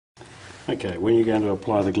Okay, when you're going to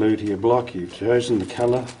apply the glue to your block, you've chosen the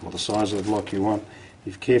colour or the size of the block you want.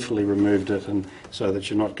 You've carefully removed it and so that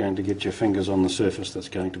you're not going to get your fingers on the surface that's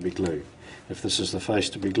going to be glued. If this is the face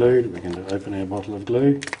to be glued, we're going to open our bottle of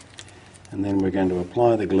glue and then we're going to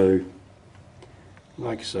apply the glue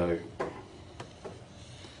like so,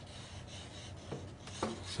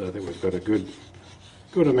 so that we've got a good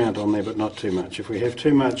amount on there but not too much. If we have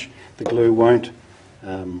too much, the glue won't,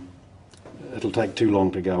 it'll take too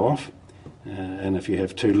long to go off, and if you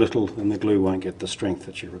have too little, then the glue won't get the strength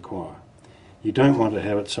that you require. You don't want to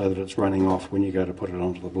have it so that it's running off when you go to put it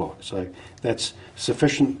onto the block. So that's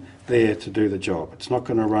sufficient there to do the job. It's not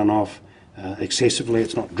going to run off excessively,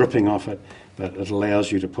 it's not dripping off it, but it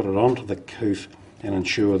allows you to put it onto the hoof and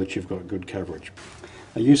ensure that you've got good coverage.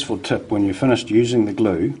 A useful tip when you're finished using the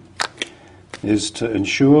glue is to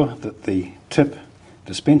ensure that the tip,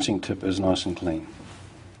 dispensing tip, is nice and clean.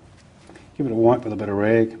 Give it a wipe with a bit of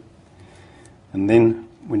rag, and then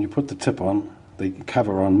when you put the tip on, the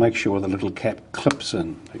cover on, make sure the little cap clips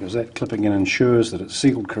in, because that clipping in ensures that it's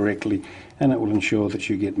sealed correctly and it will ensure that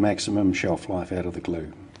you get maximum shelf life out of the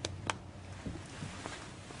glue.